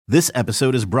This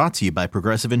episode is brought to you by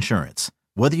Progressive Insurance.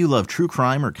 Whether you love true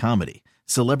crime or comedy,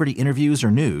 celebrity interviews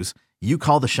or news, you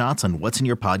call the shots on what's in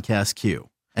your podcast queue.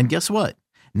 And guess what?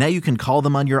 Now you can call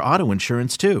them on your auto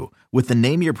insurance too with the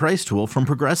Name Your Price tool from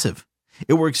Progressive.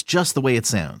 It works just the way it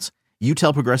sounds. You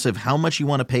tell Progressive how much you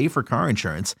want to pay for car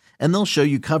insurance, and they'll show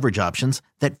you coverage options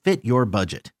that fit your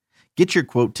budget. Get your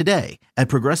quote today at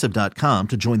Progressive.com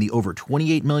to join the over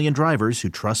 28 million drivers who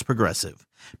trust Progressive.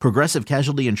 Progressive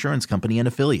Casualty Insurance Company and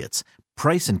Affiliates.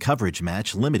 Price and coverage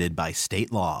match limited by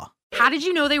state law. How did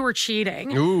you know they were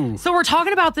cheating? Ooh. So we're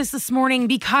talking about this morning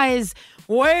because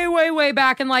way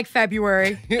back in like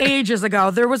February, ages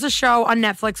ago, there was a show on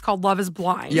Netflix called Love is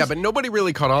Blind. Yeah, but nobody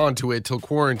really caught on to it till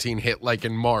quarantine hit like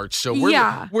in March. So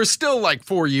we're still like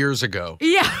 4 years ago.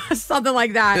 Yeah, something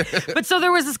like that. But so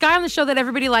there was this guy on the show that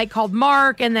everybody liked called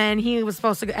Mark, and then he was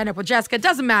supposed to end up with Jessica. It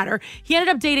doesn't matter. He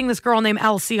ended up dating this girl named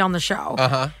Elsie on the show.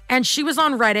 Uh-huh. And she was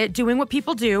on Reddit doing what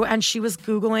people do, and she was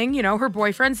Googling, her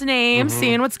boyfriend's name,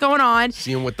 seeing what's going on.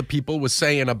 Seeing what the people was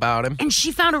saying about him. And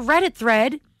she found a Reddit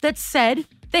thread that said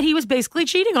that he was basically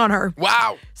cheating on her.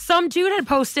 Wow. Some dude had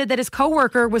posted that his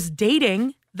coworker was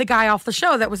dating the guy off the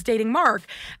show that was dating Mark.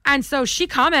 And so she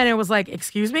commented and was like,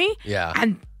 excuse me? Yeah.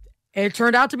 And it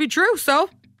turned out to be true. So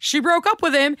she broke up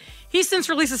with him. He since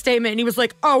released a statement and he was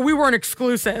like, oh, we weren't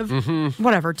exclusive. Mm-hmm.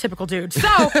 Whatever, typical dude.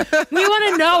 So we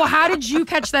want to know, how did you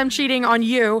catch them cheating on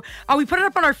you? We put it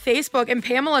up on our Facebook, and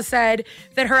Pamela said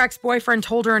that her ex-boyfriend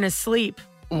told her in his sleep.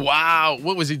 Wow.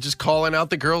 What was he, just calling out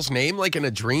the girl's name like in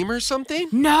a dream or something?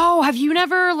 No. Have you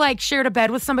never shared a bed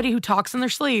with somebody who talks in their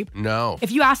sleep? No.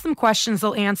 If you ask them questions,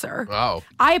 they'll answer. Oh.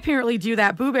 I apparently do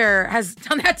that. Boo Bear has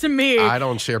done that to me. I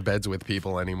don't share beds with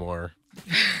people anymore.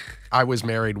 I was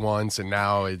married once, and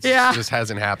now it just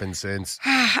hasn't happened since.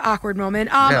 Awkward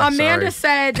moment. Yeah, Amanda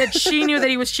sorry. said that she knew that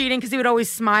he was cheating because he would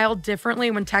always smile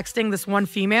differently when texting this one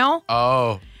female.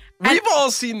 Oh. We've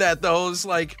all seen that, though. It's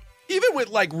like, even with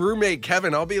roommate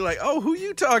Kevin, I'll be like, oh, who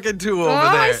you talking to over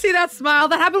there? I see that smile.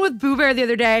 That happened with Boo Bear the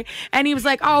other day. And he was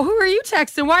like, oh, who are you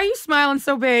texting? Why are you smiling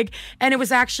so big? And it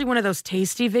was actually one of those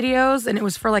tasty videos. And it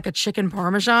was for a chicken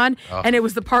parmesan. Oh. And it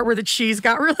was the part where the cheese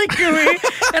got really gooey.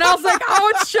 And I was like,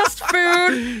 oh, it's just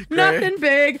food. Nothing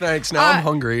big. Thanks. Now I'm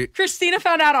hungry. Christina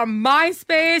found out on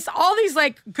MySpace. All these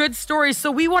good stories. So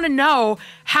we want to know,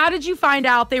 how did you find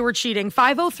out they were cheating?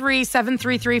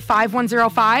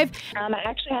 503-733-5105. I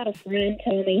actually had a friend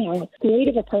tell me how great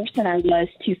of a person I was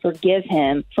to forgive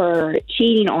him for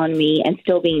cheating on me and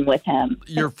still being with him.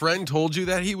 Your friend told you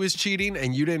that he was cheating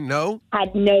and you didn't know? I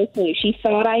had no clue. She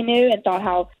thought I knew and thought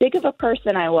how big of a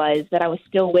person I was that I was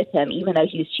still with him even though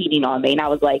he was cheating on me. And I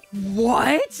was like,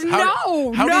 what?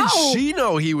 How did she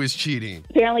know he was cheating?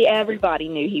 Apparently everybody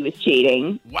knew he was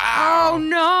cheating. Wow. Oh,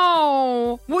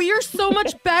 no. Well, you're so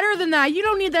much better than that. You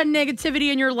don't need that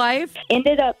negativity in your life.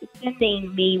 Ended up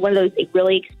sending me one of those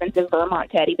really expensive Vermont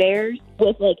teddy bears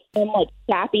with some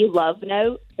sappy love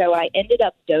note. So I ended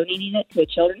up donating it to a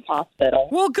children's hospital.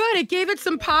 Well, good. It gave it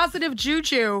some positive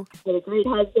juju. With a great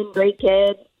husband, great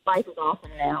kid. Life is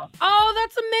awesome now. Oh,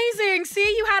 that's amazing. See,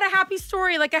 you had a happy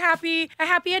story, a happy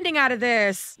ending out of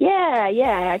this.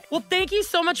 Yeah. Well, thank you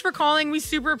so much for calling. We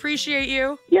super appreciate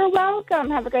you. You're welcome.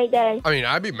 Have a great day. I mean,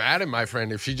 I'd be mad at my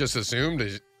friend if she just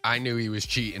assumed I knew he was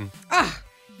cheating.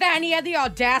 Then he had the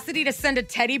audacity to send a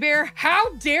teddy bear.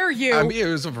 How dare you? I mean, it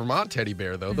was a Vermont teddy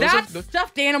bear, though. That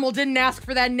stuffed animal didn't ask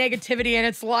for that negativity in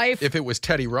its life. If it was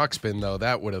Teddy Ruxpin, though,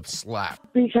 that would have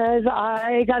slapped. Because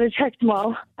I got a text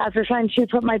after trying to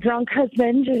put my drunk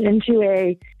husband into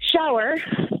a shower.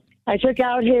 I took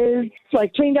out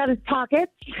cleaned out his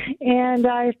pockets, and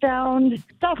I found a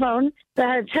cell phone that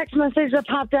had a text message that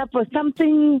popped up with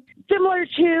something similar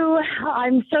to,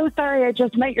 I'm so sorry I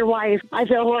just met your wife. I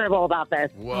feel horrible about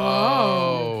this.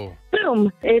 Whoa.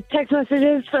 Boom. It's text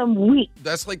messages from weeks.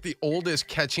 That's the oldest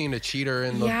catching a cheater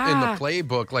in the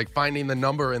playbook, finding the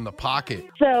number in the pocket.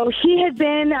 So he had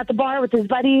been at the bar with his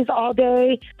buddies all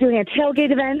day doing a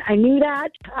tailgate event. I knew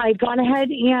that. I'd gone ahead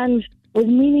and was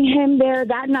meeting him there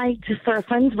that night for a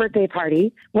friend's birthday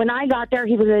party. When I got there,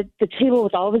 he was at the table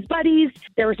with all of his buddies.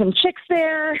 There were some chicks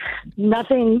there,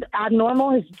 nothing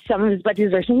abnormal. Some of his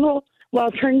buddies are single. Well,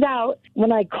 it turned out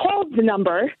when I called the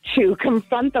number to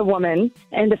confront the woman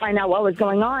and to find out what was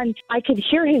going on, I could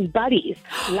hear his buddies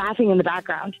laughing in the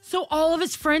background. So all of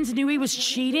his friends knew he was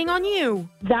cheating on you?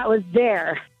 That was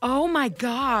there. Oh, my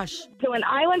gosh. So when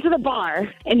I went to the bar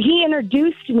and he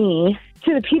introduced me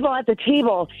to the people at the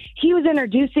table, he was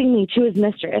introducing me to his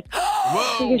mistress.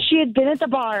 Whoa. Because she had been at the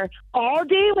bar all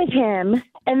day with him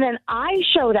And then I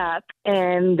showed up,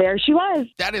 and there she was.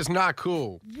 That is not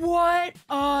cool. What?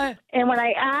 And when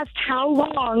I asked how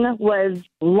long was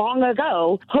long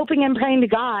ago, hoping and praying to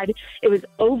God, it was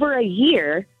over a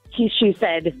year, she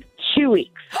said 2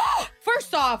 weeks.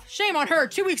 First off, shame on her.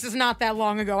 2 weeks is not that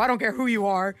long ago. I don't care who you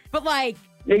are. But like,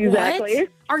 Exactly. what?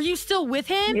 Are you still with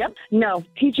him? Yep. No,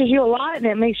 teaches you a lot, and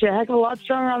it makes you a heck of a lot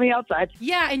stronger on the outside.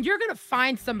 Yeah, and you're going to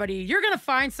find somebody. You're going to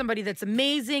find somebody that's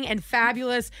amazing and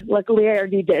fabulous. Luckily, I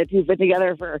already did. We've been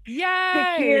together for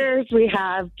 6 years. We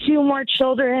have 2 more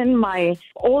children. My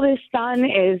oldest son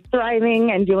is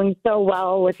thriving and doing so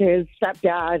well with his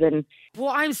stepdad. And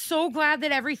Well, I'm so glad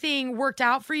that everything worked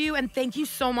out for you, and thank you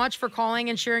so much for calling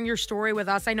and sharing your story with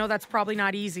us. I know that's probably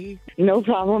not easy. no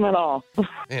problem at all.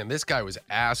 Man, this guy was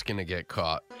asking to get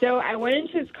caught. So I went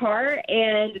into his car,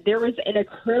 and there was an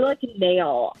acrylic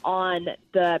nail on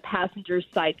the passenger's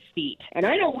side seat. And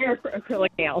I don't wear acrylic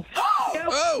nails.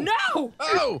 Oh! No!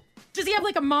 Oh! Does he have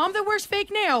like a mom that wears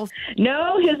fake nails?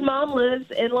 No, his mom lives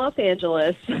in Los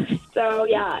Angeles. So,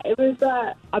 yeah, it was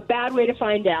a bad way to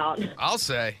find out. I'll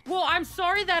say. Well, I'm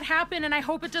sorry that happened, and I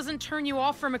hope it doesn't turn you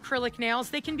off from acrylic nails.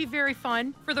 They can be very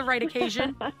fun for the right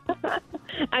occasion.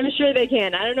 I'm sure they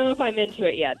can. I don't know if I'm into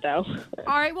it yet, though.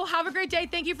 All right, well, have a great day.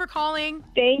 Thank you for calling.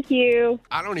 Thank you.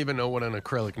 I don't even know what an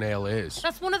acrylic nail is.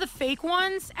 That's one of the fake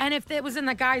ones, and if it was in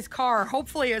the guy's car,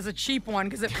 hopefully it's a cheap one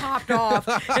because it popped off.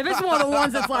 If it's one of the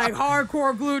ones that's like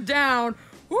hardcore glued down,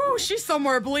 ooh, she's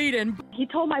somewhere bleeding. He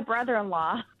told my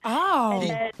brother-in-law. Oh. And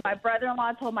then my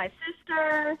brother-in-law told my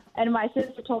sister, and my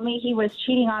sister told me he was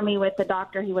cheating on me with the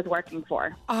doctor he was working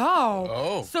for.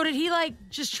 Oh. So did he like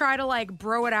just try to like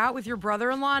bro it out with your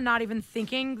brother-in-law, not even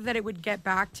thinking that it would get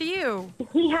back to you?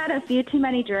 He had a few too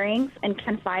many drinks and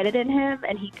confided in him,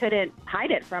 and he couldn't hide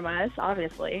it from us,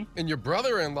 obviously. And your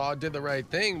brother-in-law did the right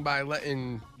thing by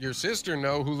letting your sister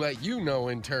know, who let you know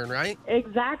in turn, right?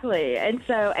 Exactly. And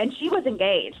she was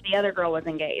engaged. The other girl was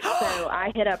engaged. So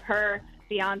I hit up her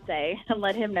fiance and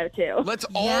let him know too. Let's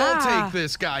all take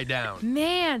this guy down.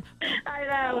 Man. I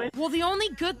know. Well, the only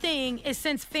good thing is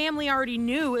since family already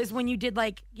knew is when you did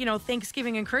like,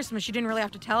 Thanksgiving and Christmas, you didn't really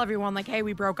have to tell everyone like, hey,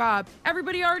 we broke up.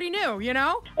 Everybody already knew, you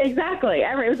know? Exactly.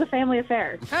 It was a family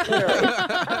affair.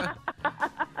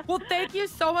 Well, thank you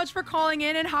so much for calling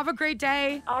in and have a great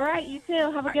day. All right, you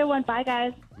too. Have a good one. Bye,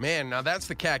 guys. Man, now that's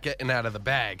the cat getting out of the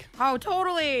bag. Oh,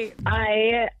 totally.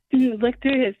 I looked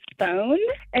through his phone.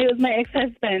 It was my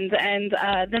ex-husband, and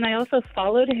then I also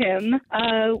followed him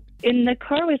in the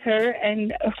car with her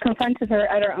and confronted her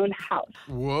at her own house.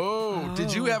 Whoa. Oh.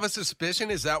 Did you have a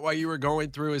suspicion? Is that why you were going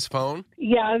through his phone?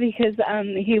 Yeah, because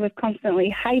he was constantly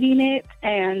hiding it,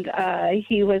 and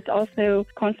he was also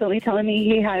constantly telling me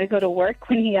he had to go to work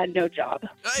when he had no job.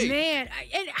 Hey. Man,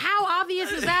 and how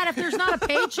obvious is that if there's not a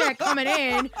paycheck coming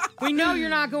in? We know you're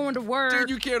not going to work. Dude,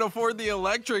 you can't afford the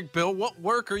electric bill. What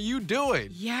work are you doing?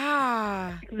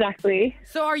 Yeah. Exactly.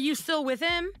 So are you still with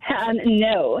him?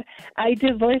 No, I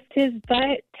divorced his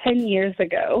butt 10 years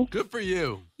ago. Good for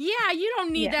you. Yeah, you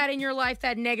don't need Yeah. that in your life,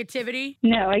 that negativity.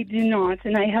 No, I do not,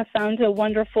 and I have found a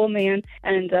wonderful man,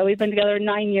 and we've been together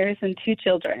 9 years and 2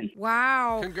 children.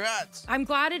 Wow. Congrats. I'm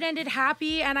glad it ended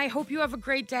happy, and I hope you have a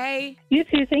great day. You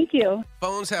too, thank you.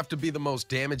 Phones have to be the most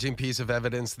damaging piece of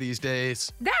evidence these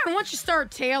days. That, once you start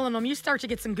tailing them, you start to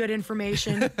get some good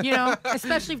information,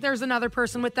 especially if there's another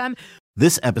person with them.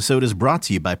 This episode is brought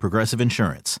to you by Progressive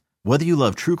Insurance. Whether you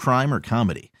love true crime or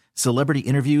comedy, celebrity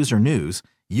interviews or news,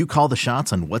 you call the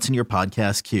shots on what's in your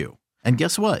podcast queue. And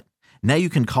guess what? Now you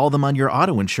can call them on your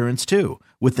auto insurance too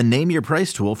with the Name Your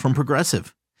Price tool from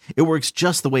Progressive. It works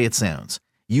just the way it sounds.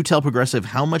 You tell Progressive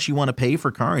how much you want to pay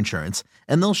for car insurance,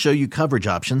 and they'll show you coverage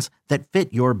options that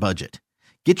fit your budget.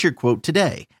 Get your quote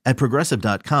today at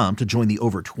Progressive.com to join the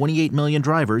over 28 million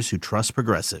drivers who trust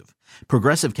Progressive.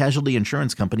 Progressive Casualty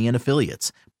Insurance Company and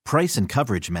Affiliates. Price and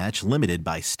coverage match limited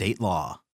by state law.